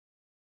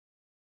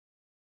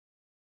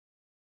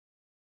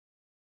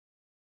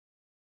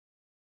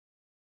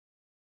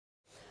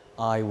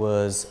I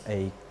was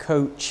a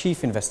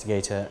co-chief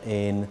investigator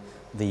in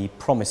the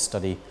PROMIS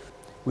study.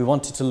 We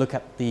wanted to look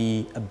at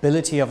the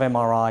ability of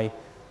MRI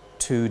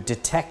to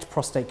detect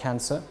prostate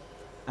cancer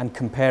and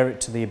compare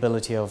it to the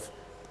ability of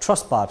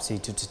trust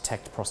biopsy to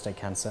detect prostate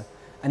cancer.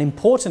 And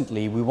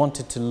importantly, we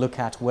wanted to look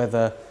at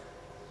whether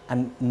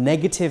a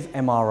negative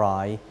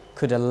MRI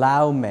could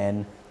allow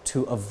men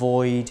to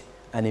avoid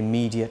an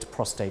immediate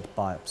prostate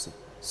biopsy.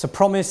 So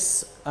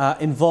PROMIS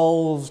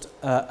involved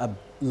a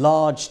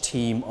large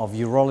team of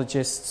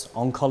urologists,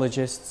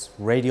 oncologists,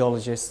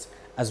 radiologists,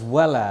 as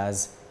well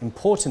as,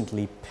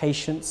 importantly,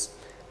 patients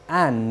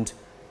and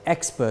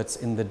experts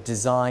in the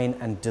design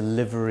and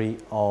delivery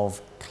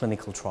of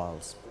clinical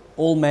trials.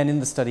 All men in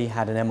the study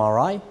had an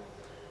MRI,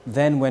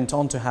 then went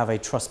on to have a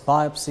trust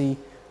biopsy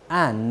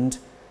and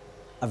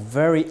a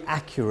very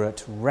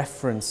accurate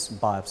reference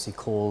biopsy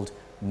called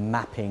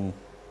mapping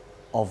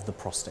of the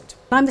prostate.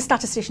 I'm the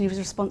statistician who was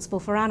responsible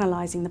for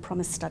analysing the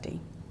PROMIS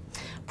study.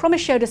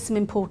 PROMIS showed us some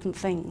important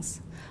things.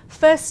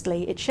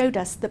 Firstly, it showed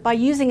us that by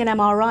using an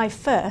MRI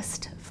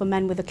first for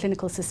men with a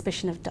clinical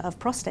suspicion of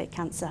prostate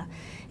cancer,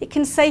 it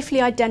can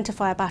safely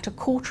identify about a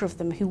quarter of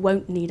them who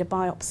won't need a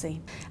biopsy.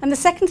 And the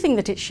second thing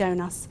that it's shown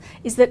us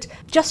is that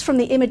just from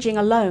the imaging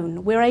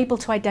alone, we're able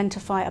to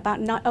identify about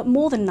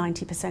more than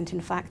 90%,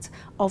 in fact,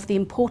 of the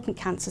important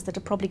cancers that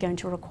are probably going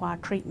to require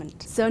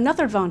treatment. So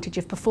another advantage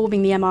of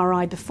performing the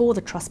MRI before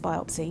the trust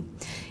biopsy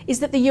is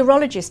that the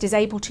urologist is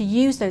able to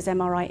use those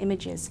MRI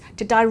images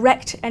to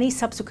direct any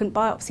subsequent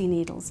biopsy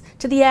needles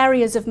to the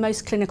areas of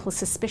most clinical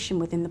suspicion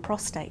within the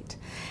prostate.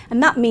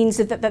 And that means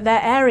that there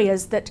are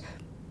areas that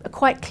are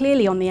quite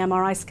clearly on the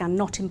MRI scan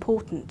not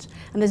important,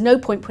 and there's no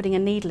point putting a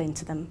needle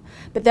into them.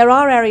 But there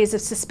are areas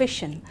of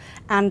suspicion,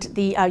 and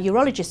the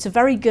urologists are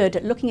very good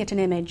at looking at an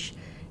image,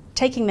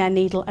 taking their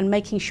needle and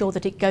making sure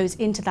that it goes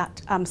into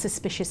that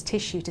suspicious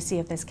tissue to see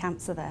if there's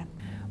cancer there.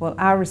 Well,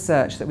 our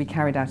research that we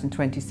carried out in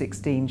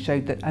 2016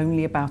 showed that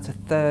only about a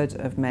third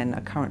of men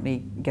are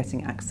currently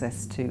getting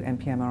access to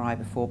NP-MRI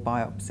before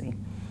biopsy.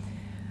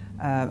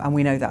 And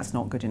we know that's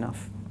not good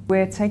enough.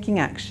 We're taking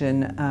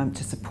action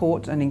to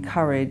support and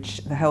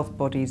encourage the health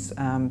bodies,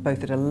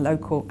 both at a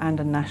local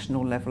and a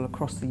national level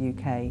across the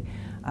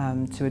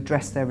UK, to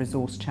address their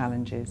resource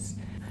challenges.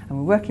 And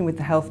we're working with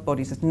the health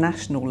bodies at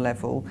national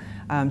level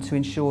to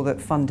ensure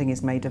that funding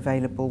is made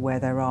available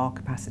where there are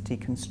capacity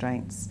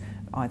constraints,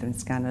 either in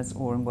scanners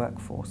or in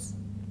workforce.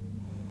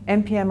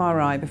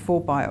 NP-MRI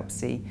before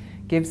biopsy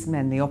gives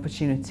men the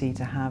opportunity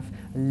to have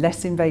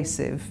less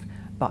invasive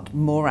but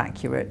more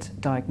accurate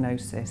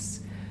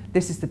diagnosis.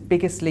 This is the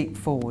biggest leap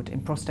forward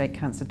in prostate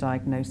cancer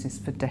diagnosis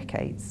for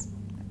decades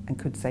and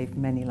could save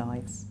many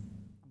lives.